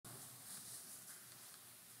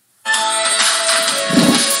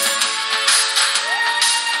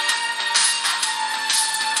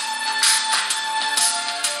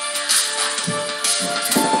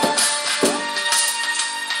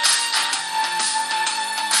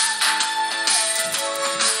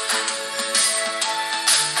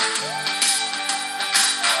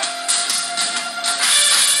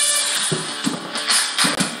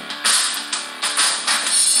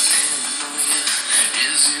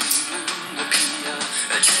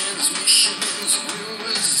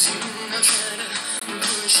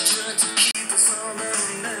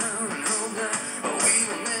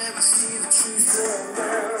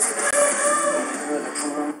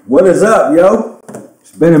What is up, yo?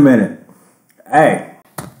 It's been a minute. Hey,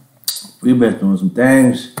 we've been doing some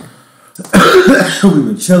things. We've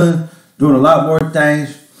been chilling, doing a lot more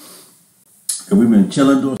things. And we've been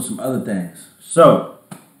chilling, doing some other things. So,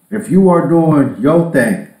 if you are doing your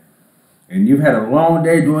thing, and you've had a long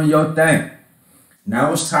day doing your thing,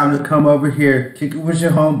 now it's time to come over here, kick it with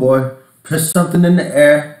your homeboy, put something in the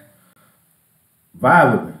air,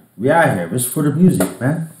 vibe with me. We out here. It's for the music,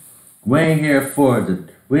 man. We ain't here for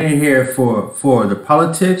the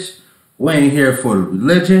politics. We ain't here for the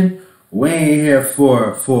religion. We ain't here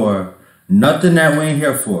for nothing that we ain't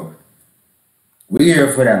here for. We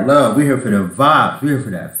here for that love. We here for the vibes. We here for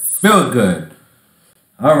that feel good.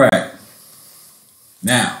 All right.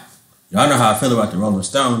 Now, y'all know how I feel about the Rolling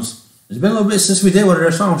Stones. It's been a little bit since we did one of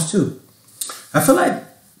their songs too. I feel like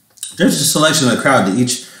there's a selection of the crowd to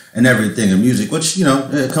each and everything in music, which, you know,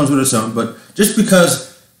 it comes with its own. But just because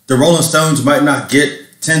the Rolling Stones might not get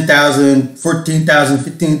 10,000, 14,000,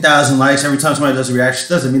 15,000 likes every time somebody does a reaction,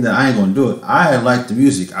 doesn't mean that I ain't gonna do it. I like the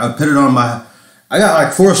music. I put it on I got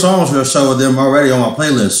like 4 songs or so of them already on my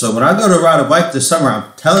playlist. So when I go to ride a bike this summer, I'm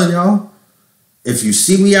telling y'all, if you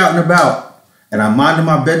see me out and about and I'm minding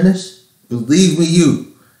my business, believe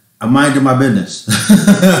me, I'm minding my business.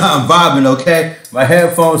 I'm vibing, okay? My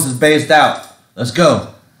headphones is based out. Let's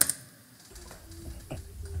go.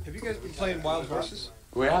 Have you guys been playing Wild Horses?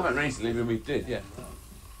 We haven't recently, but we did, yeah.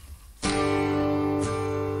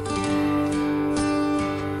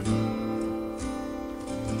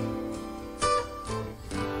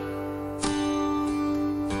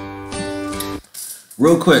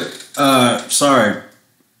 Real quick, sorry.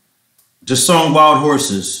 This song Wild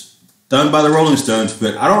Horses, done by the Rolling Stones,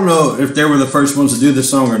 but I don't know if they were the first ones to do this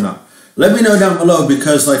song or not. Let me know down below,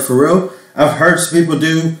 because like for real, I've heard some people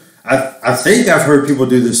do, I think I've heard people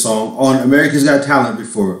do this song on America's Got Talent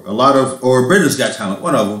before. Or Britain's Got Talent,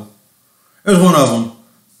 one of them. It was one of them.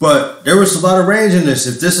 But there was a lot of range in this.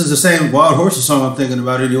 If this is the same Wild Horses song I'm thinking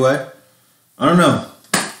about anyway, I don't know.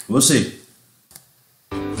 We'll see.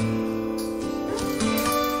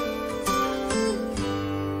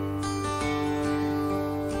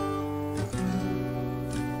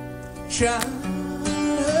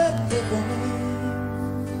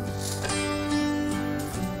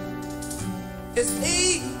 It's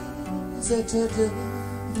easy to do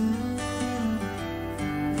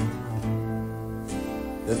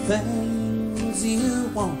the things you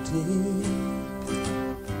wanted.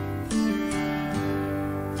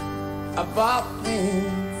 I bought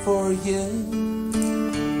them for you.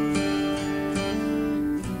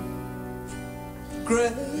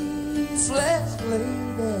 Graceless lady,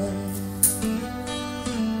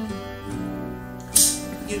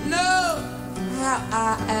 you know how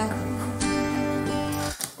I am.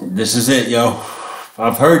 This is it, yo.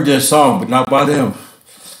 I've heard this song, but not by them.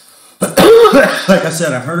 Like I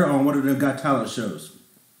said, I heard it on one of the Got Talent shows.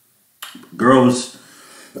 Girls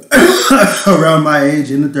around my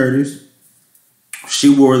age, in the 30s. She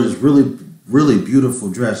wore this really, really beautiful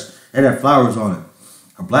dress. It had flowers on it.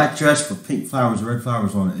 A black dress with pink flowers, red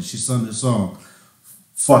flowers on it. And she sung this song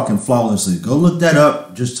fucking flawlessly. Go look that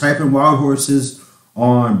up. Just type in Wild Horses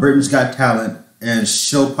on Britain's Got Talent and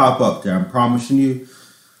she'll pop up there. I'm promising you.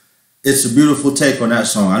 It's a beautiful take on that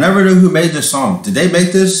song. I never knew who made this song. Did they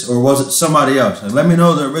make this or was it somebody else? And let me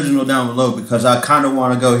know the original down below, because I kind of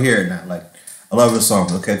want to go hear it now. Like, I love this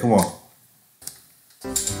song. Okay, come on.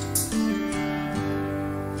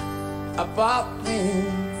 I bought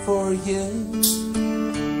them for you.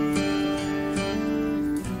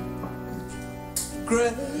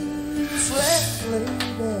 Graceless lady,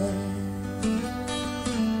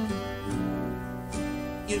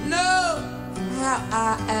 you know how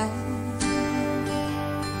I am.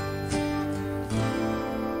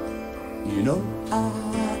 You know I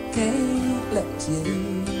can't let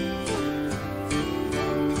you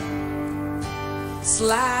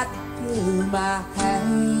slide through my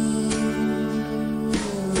hands,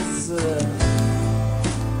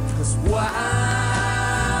 'cause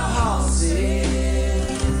wild horses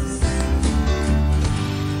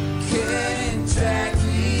can't drag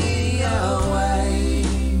me away.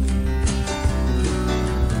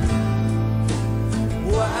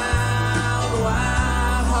 Wild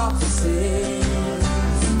horses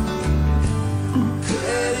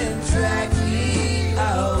couldn't drag me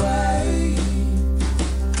away.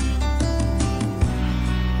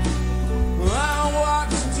 I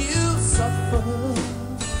watched you suffer.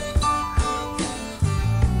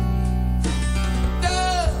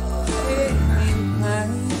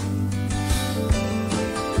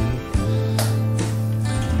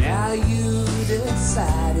 Now you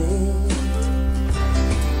decided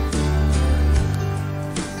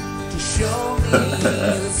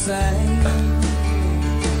the same,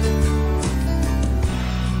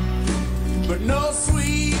 but no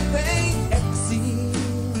sweet thing exists.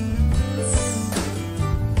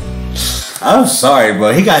 I'm sorry,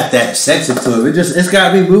 bro. He got that sexy to him. It's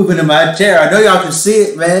got me moving in my chair. I know y'all can see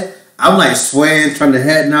it, man. I'm like swaying, trying to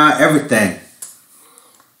head nod, everything.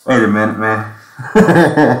 Wait a minute, man.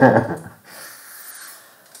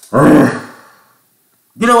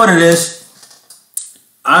 You know what it is?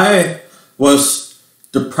 I was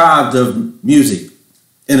deprived of music,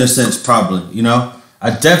 in a sense, probably, you know?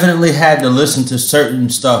 I definitely had to listen to certain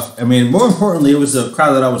stuff. I mean, more importantly, it was the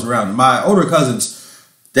crowd that I was around. My older cousins,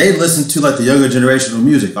 they listened to like the younger generation of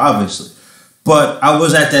music, obviously. But I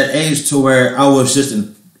was at that age to where I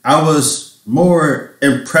was more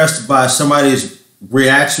impressed by somebody's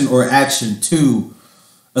reaction or action to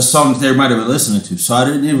a song that they might have been listening to. So I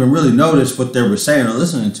didn't even really notice what they were saying or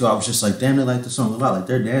listening to. I was just like, damn, they like the song a lot. Like,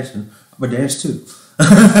 they're dancing. I'm going to dance too.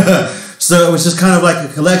 So it was just kind of like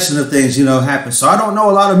a collection of things, you know, happen. So I don't know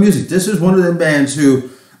a lot of music. This is one of them bands who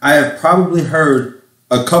I have probably heard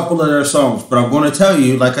a couple of their songs. But I'm going to tell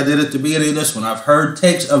you, like I did at the beginning of this one, I've heard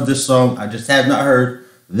takes of this song. I just have not heard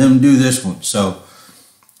them do this one. So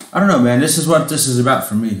I don't know, man. This is what this is about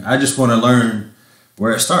for me. I just want to learn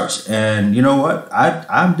where it starts. And you know what?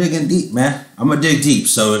 I'm digging deep, man. I'm going to dig deep.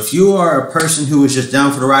 So if you are a person who is just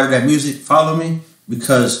down for the ride of that music, follow me.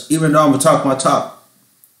 Because even though I'm going to talk my talk,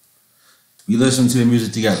 we listen to the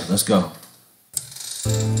music together. Let's go.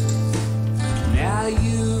 Now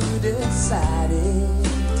you decided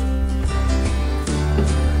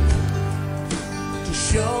to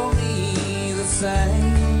show me the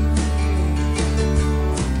same,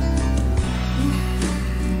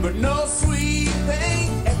 but no sweet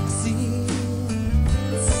thing exists.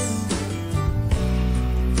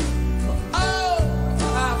 Oh,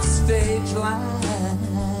 off stage line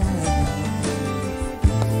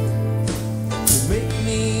to make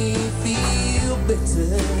me feel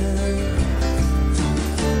bitter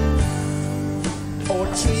or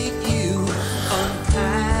treat you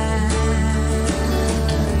unkind.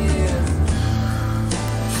 Yeah.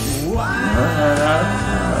 Why?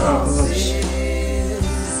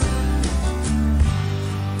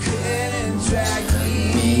 Drag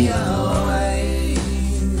me away.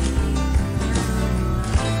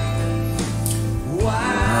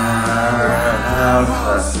 Wild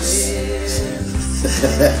horses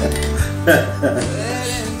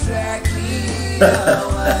drag me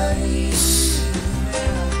away.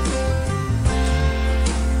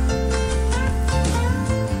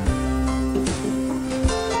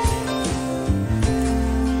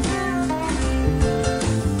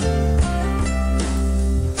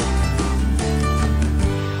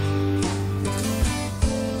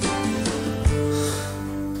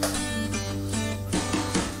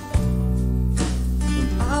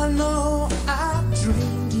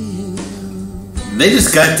 They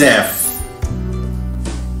just got that.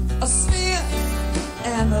 A spin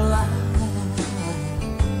and a lie.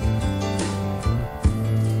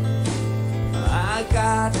 I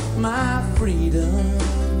got my freedom,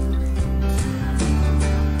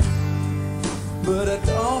 but I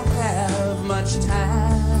don't have much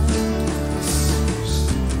time.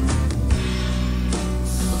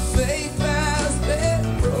 Faith has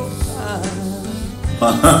been broken.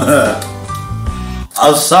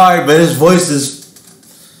 I'm sorry, but his voice is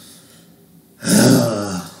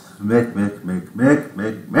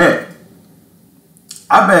Mick.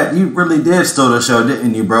 I bet you really did steal the show,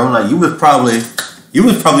 didn't you, bro? Like you was probably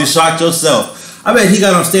shocked yourself. I bet he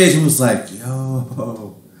got on stage and was like,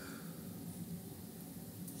 yo.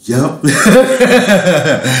 Yup.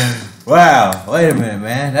 Wow. Wait a minute,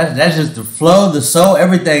 man. That's just the flow, the soul,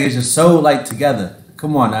 everything is just so like together.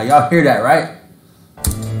 Come on now, y'all hear that, right?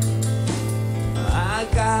 I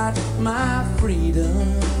got my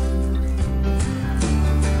freedom,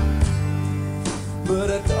 but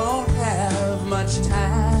I don't have much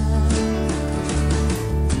time.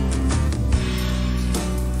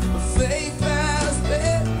 Faith has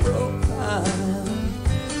been broken,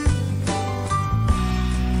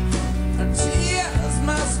 and tears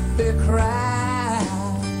must be cried.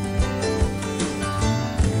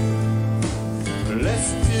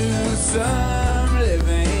 Let's do some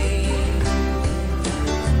living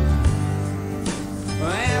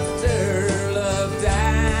after love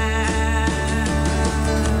dies.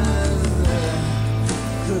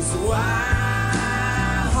 'Cause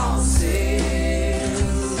wild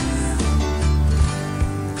horses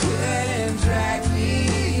couldn't drag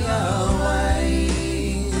me away.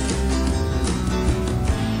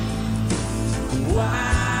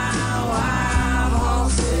 Wild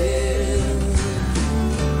horses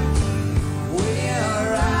will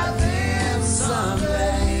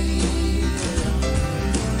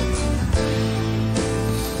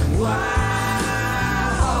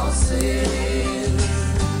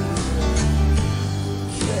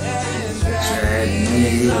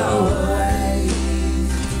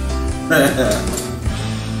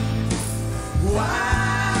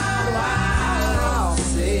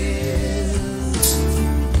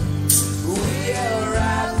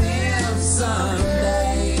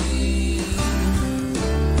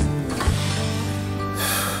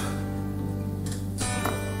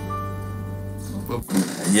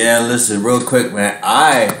Yeah, listen, real quick, man.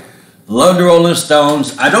 I love the Rolling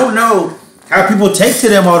Stones. I don't know how people take to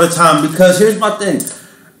them all the time because here's my thing.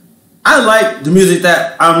 I like the music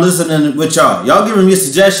that I'm listening with y'all. Y'all giving me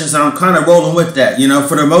suggestions and I'm kind of rolling with that. You know,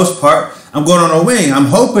 for the most part, I'm going on a wing. I'm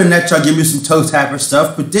hoping that y'all give me some toe tapper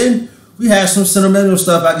stuff, but then we have some sentimental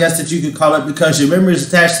stuff, I guess, that you could call it, because your memories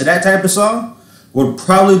attached to that type of song would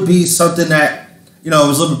probably be something that, you know,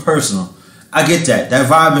 was a little personal. I get that. That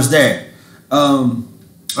vibe is there.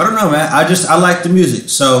 I don't know, man. I like the music.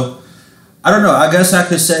 So, I don't know. I guess I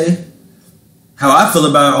could say how I feel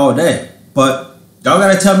about it all day. But y'all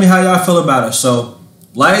got to tell me how y'all feel about it. So,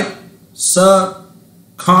 like, sub,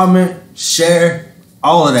 comment, share,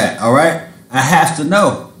 all of that, all right? I have to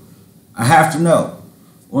know. I have to know.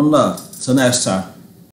 One love. Till next time.